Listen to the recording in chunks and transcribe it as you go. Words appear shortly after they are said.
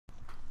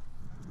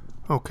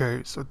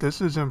Okay, so this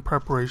is in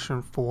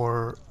preparation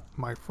for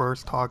my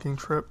first togging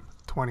trip,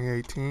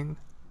 2018,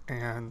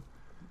 and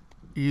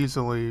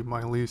easily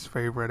my least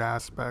favorite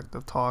aspect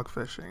of tog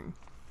fishing.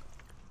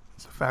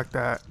 It's the fact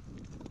that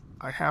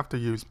I have to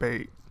use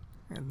bait,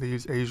 and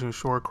these Asian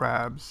shore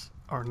crabs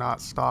are not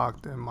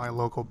stocked in my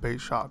local bait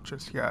shop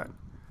just yet.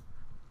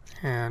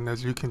 And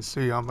as you can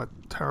see, I'm a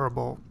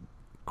terrible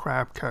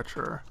crab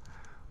catcher.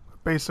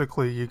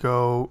 Basically, you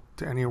go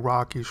to any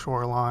rocky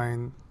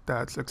shoreline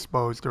that's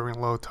exposed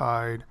during low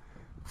tide,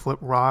 flip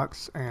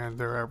rocks, and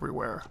they're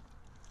everywhere.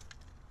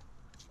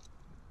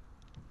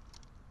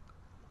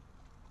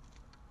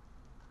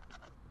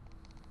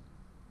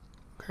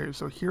 Okay,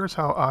 so here's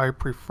how I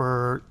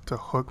prefer to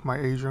hook my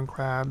Asian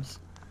crabs.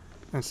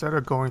 Instead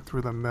of going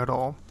through the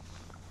middle,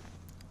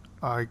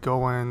 I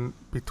go in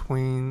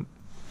between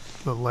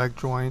the leg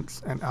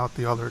joints and out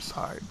the other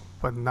side,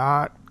 but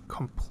not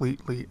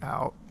completely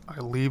out. I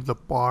leave the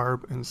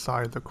barb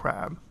inside the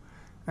crab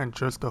and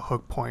just the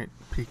hook point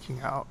peeking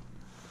out.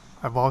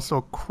 I've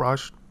also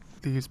crushed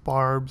these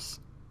barbs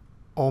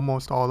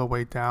almost all the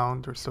way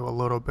down. There's still a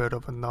little bit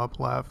of a nub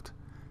left,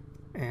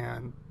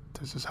 and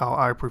this is how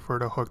I prefer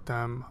to hook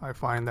them. I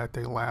find that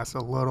they last a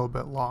little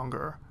bit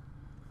longer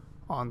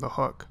on the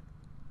hook.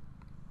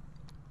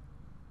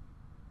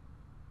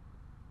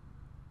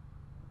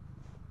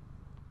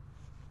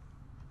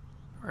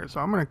 Alright,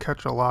 so I'm going to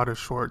catch a lot of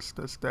shorts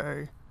this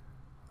day.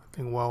 I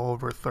think well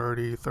over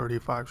 30,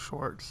 35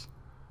 shorts.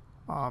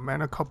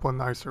 And a couple of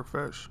nicer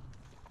fish.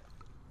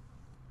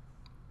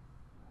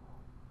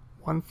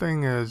 One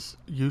thing is,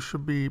 you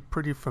should be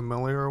pretty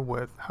familiar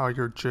with how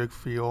your jig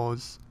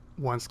feels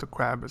once the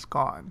crab is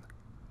gone.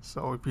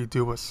 So if you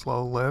do a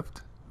slow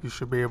lift, you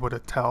should be able to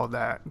tell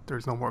that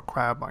there's no more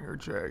crab on your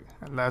jig,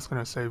 and that's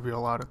going to save you a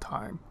lot of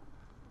time.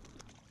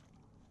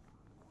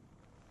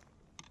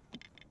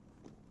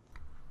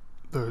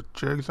 The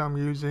jigs I'm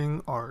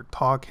using are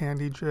Tog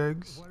Handy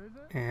jigs,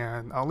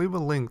 and I'll leave a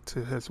link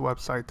to his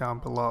website down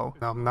below.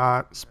 I'm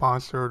not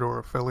sponsored or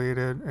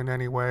affiliated in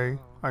any way.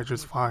 I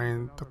just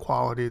find the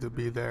quality to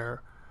be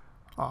there.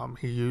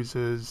 He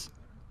uses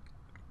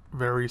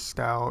very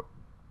stout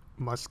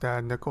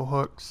mustad nickel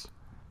hooks,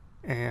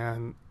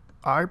 and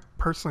I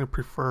personally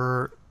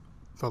prefer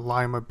the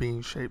lima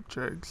bean shaped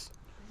jigs.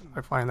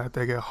 I find that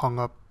they get hung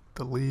up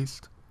the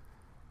least,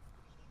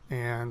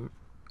 and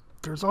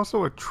there's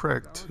also a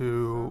trick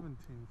to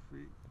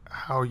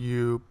how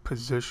you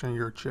position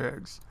your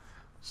jigs.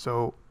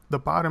 So the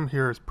bottom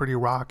here is pretty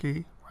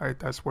rocky, right?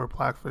 That's where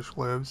Blackfish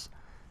lives.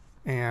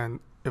 And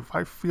if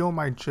I feel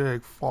my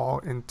jig fall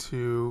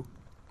into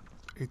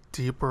a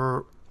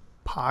deeper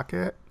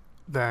pocket,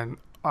 then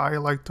I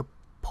like to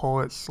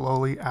pull it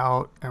slowly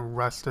out and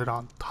rest it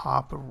on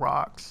top of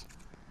rocks.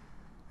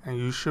 And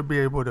you should be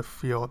able to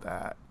feel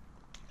that.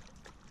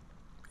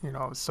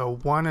 So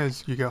one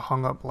is you get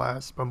hung up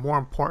less, but more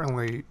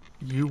importantly,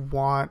 you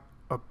want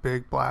a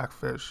big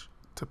blackfish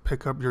to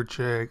pick up your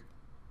jig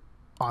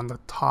on the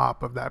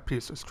top of that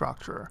piece of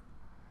structure.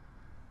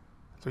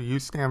 So you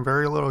stand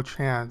very little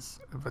chance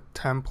if a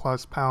 10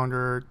 plus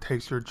pounder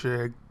takes your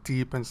jig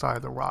deep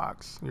inside the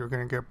rocks. You're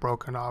going to get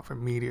broken off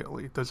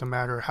immediately. It doesn't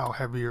matter how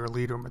heavy your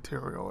leader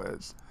material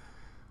is.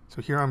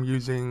 So here I'm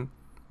using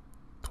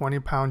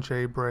 20-pound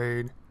J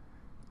braid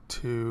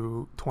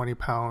to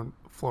 20-pound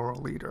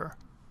fluoro leader.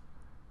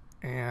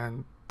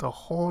 And the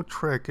whole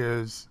trick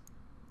is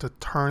to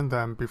turn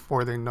them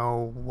before they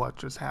know what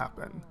just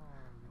happened.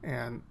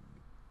 And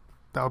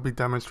that'll be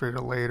demonstrated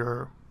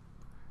later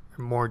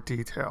in more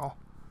detail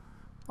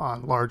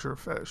on larger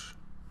fish.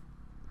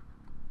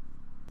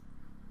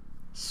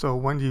 So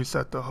when do you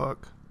set the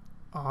hook?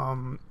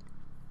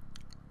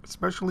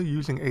 Especially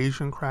using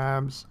Asian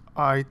crabs,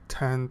 I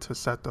tend to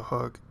set the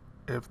hook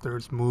if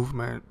there's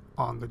movement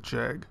on the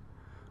jig.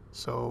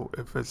 So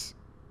if it's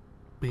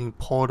being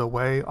pulled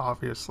away,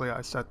 obviously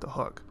I set the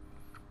hook.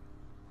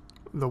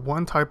 The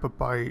one type of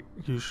bite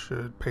you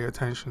should pay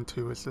attention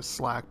to is the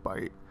slack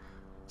bite.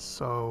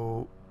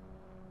 So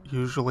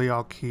usually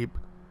I'll keep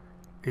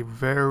a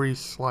very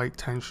slight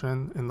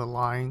tension in the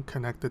line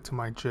connected to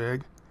my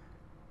jig,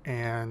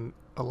 and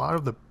a lot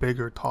of the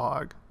bigger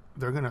tog,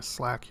 they're gonna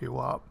slack you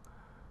up.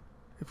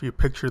 If you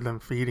picture them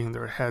feeding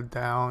their head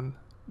down,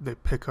 they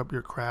pick up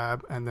your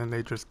crab and then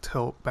they just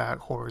tilt back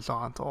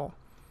horizontal.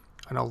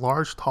 And a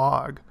large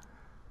tog,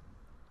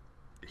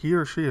 he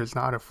or she is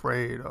not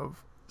afraid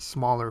of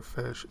smaller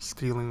fish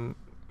stealing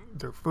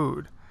their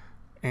food.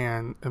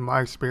 And in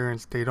my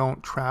experience, they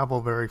don't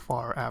travel very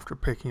far after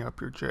picking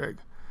up your jig.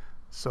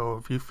 So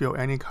if you feel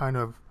any kind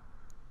of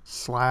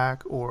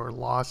slack or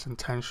loss in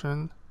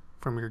tension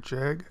from your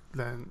jig,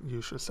 then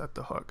you should set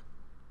the hook.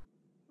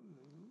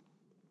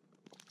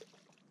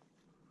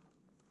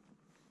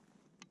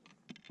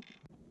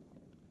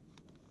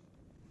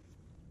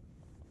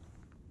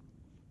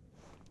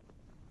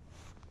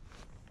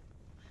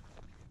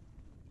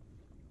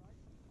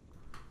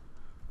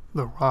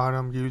 The rod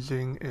I'm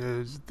using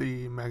is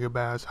the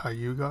Megabass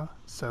Hyuga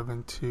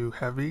 7.2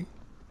 heavy,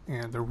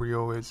 and the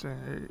reel is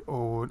an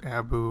old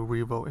Abu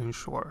Revo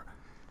inshore.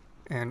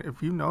 And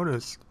if you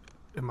notice,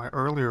 in my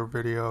earlier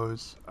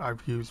videos,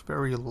 I've used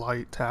very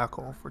light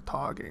tackle for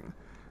togging,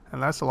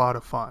 and that's a lot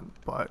of fun,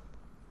 but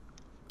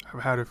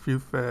I've had a few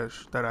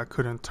fish that I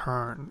couldn't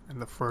turn in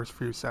the first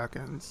few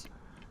seconds,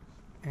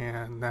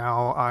 and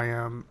now I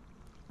am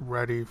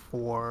ready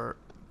for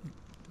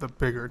the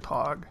bigger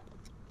tog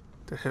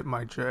to hit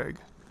my jig.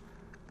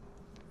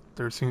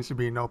 There seems to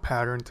be no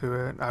pattern to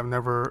it. I've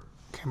never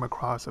came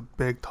across a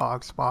big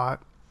tog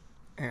spot,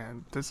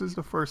 and this is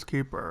the first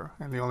keeper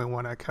and the only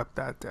one I kept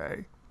that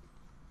day.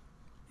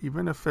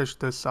 Even a fish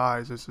this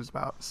size, this is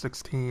about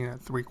 16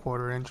 and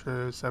 3/4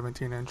 inches,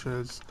 17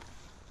 inches.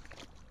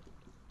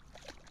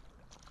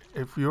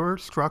 If your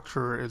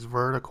structure is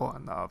vertical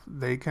enough,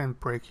 they can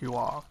break you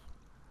off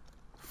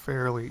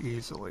fairly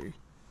easily.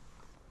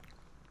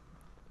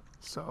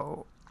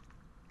 So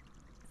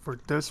for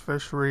this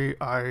fishery,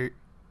 I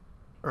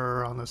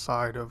err on the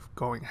side of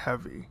going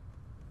heavy.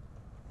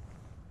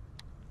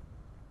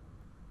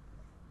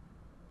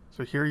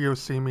 So here you'll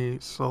see me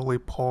slowly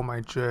pull my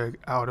jig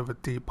out of a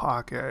deep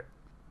pocket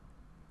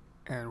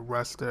and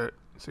rest it.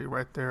 See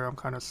right there, I'm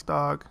kind of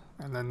stuck.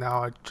 And then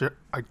now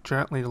I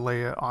gently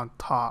lay it on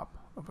top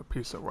of a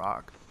piece of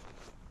rock.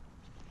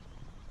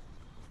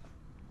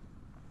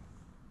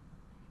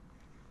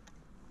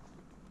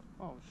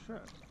 Oh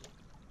shit.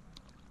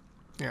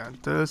 Yeah,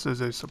 this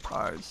is a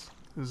surprise.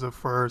 This is the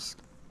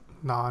first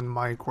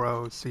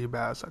non-micro sea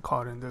bass I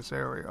caught in this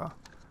area.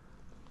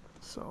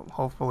 So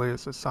hopefully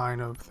it's a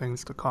sign of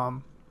things to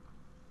come.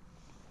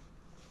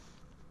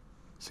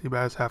 Sea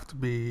bass have to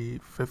be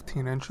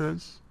 15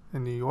 inches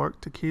in New York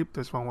to keep.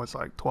 This one was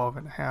like 12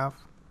 and a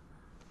half.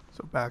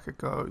 So back it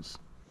goes.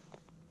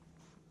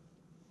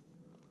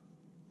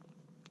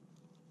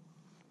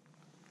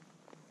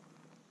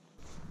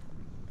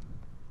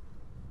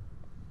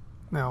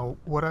 Now,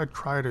 what I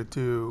try to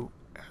do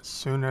as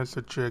soon as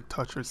the jig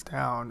touches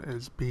down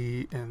is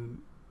be in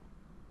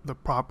the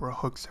proper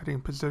hook setting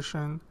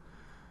position,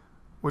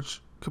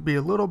 which could be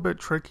a little bit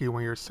tricky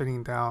when you're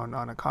sitting down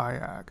on a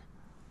kayak.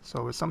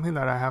 So it's something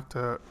that I have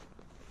to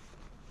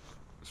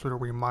sort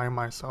of remind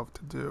myself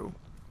to do.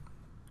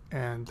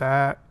 And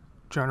that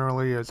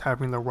generally is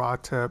having the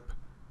rod tip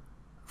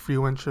a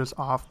few inches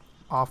off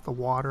the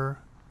water.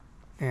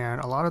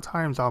 And a lot of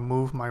times I'll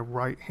move my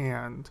right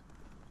hand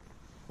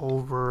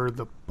over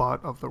the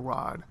butt of the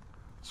rod.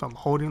 So I'm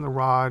holding the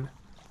rod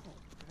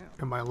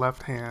in my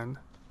left hand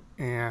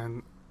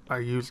and I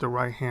use the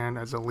right hand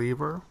as a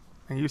lever.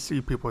 And you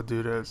see people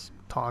do this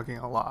togging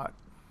a lot.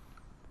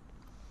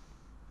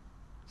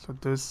 So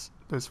this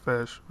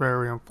fish,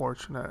 very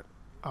unfortunate.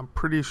 I'm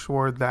pretty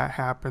sure that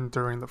happened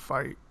during the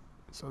fight.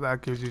 So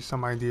that gives you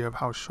some idea of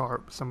how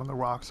sharp some of the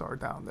rocks are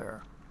down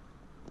there.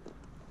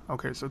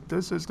 Okay, so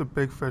this is the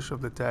big fish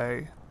of the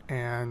day,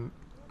 and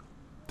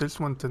this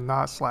one did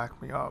not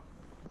slack me up.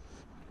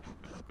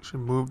 She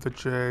moved the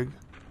jig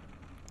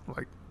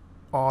like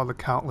all the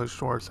countless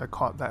shorts I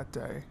caught that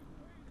day.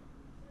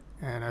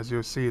 And as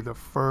you'll see, the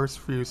first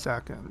few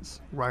seconds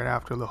right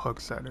after the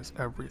hook set is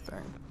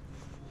everything.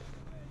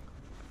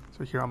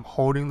 So here I'm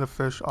holding the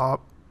fish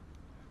up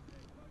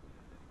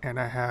and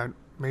I had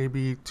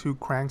maybe 2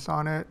 cranks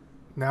on it.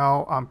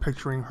 Now I'm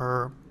picturing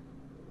her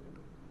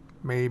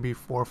maybe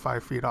 4 or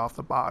 5 feet off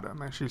the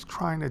bottom and she's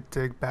trying to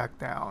dig back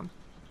down.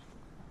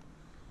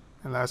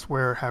 And that's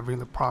where having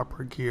the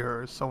proper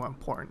gear is so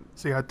important.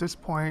 See, at this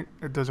point,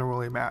 it doesn't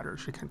really matter.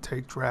 She can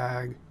take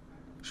drag.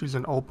 She's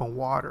in open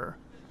water.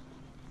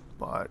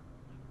 But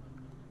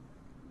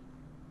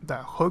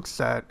that hook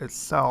set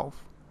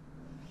itself,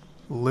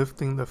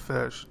 lifting the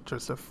fish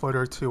just a foot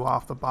or 2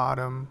 off the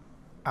bottom,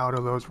 out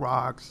of those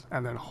rocks,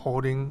 and then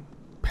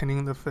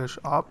pinning the fish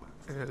up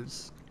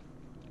is,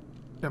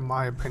 in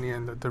my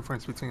opinion, the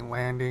difference between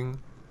landing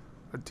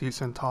a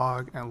decent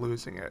tog and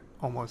losing it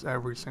almost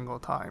every single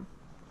time.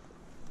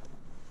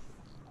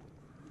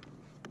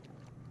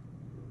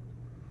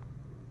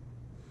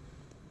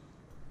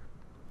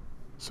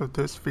 So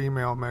this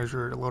female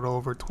measured a little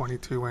over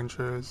 22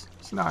 inches.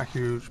 It's not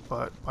huge,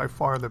 but by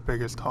far the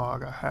biggest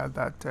tog I had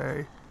that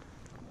day.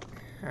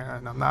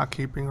 And I'm not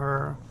keeping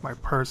her. My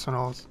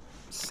personal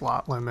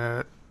slot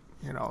limit,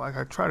 like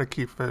I try to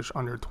keep fish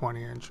under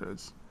 20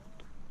 inches.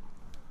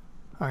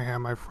 I had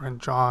my friend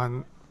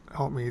John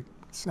help me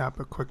snap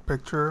a quick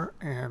picture,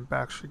 and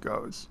back she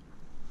goes.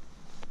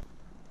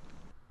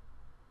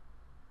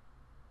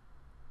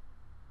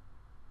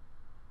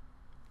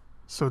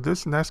 So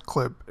this next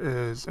clip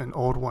is an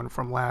old one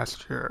from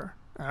last year.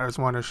 And I just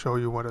want to show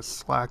you what a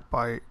slack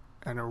bite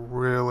and a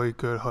really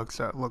good hook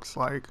set looks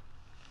like.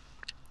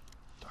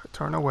 I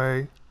turn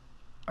away,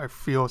 I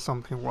feel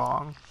something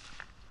wrong.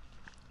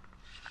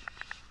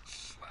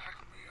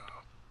 Slack me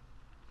up.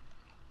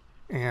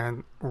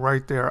 And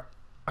right there,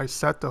 I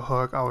set the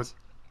hook. I was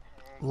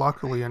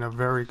luckily in a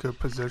very good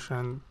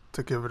position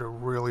to give it a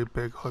really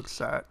big hook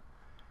set.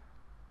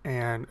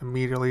 And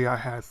immediately I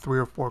had 3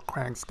 or 4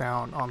 cranks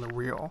down on the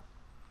reel.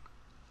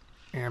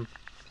 And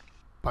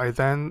by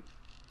then,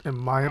 in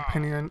my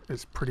opinion,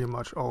 it's pretty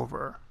much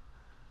over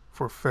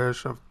for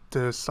fish of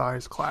this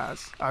size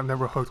class. I've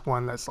never hooked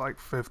one that's like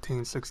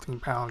 15,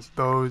 16 pounds.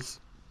 Those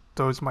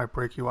those might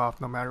break you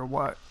off no matter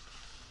what.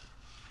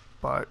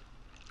 But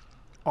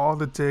all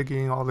the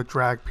digging, all the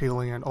drag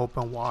peeling in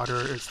open water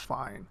is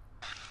fine.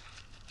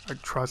 I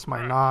trust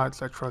my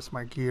knots, I trust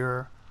my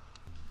gear.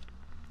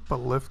 But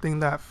lifting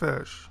that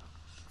fish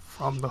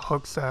from the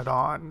hook set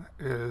on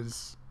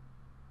is,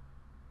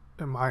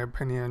 in my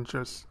opinion,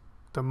 just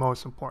the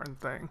most important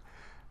thing.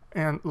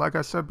 And like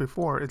I said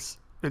before, it's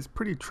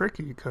pretty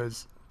tricky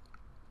because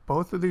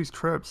both of these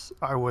trips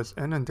I was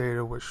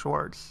inundated with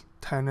shorts,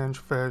 10-inch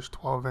fish,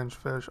 12-inch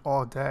fish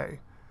all day.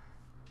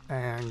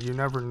 And you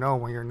never know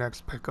when your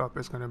next pickup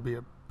is going to be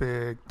a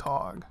big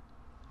tog.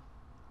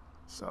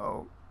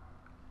 So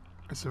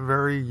it's a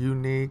very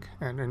unique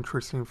and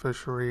interesting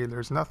fishery.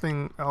 There's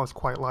nothing else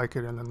quite like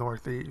it in the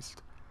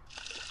Northeast.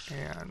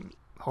 And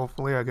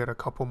hopefully I get a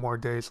couple more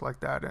days like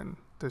that in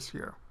this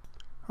year.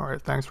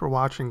 Alright, thanks for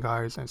watching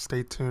guys, and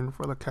stay tuned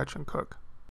for the catch and cook.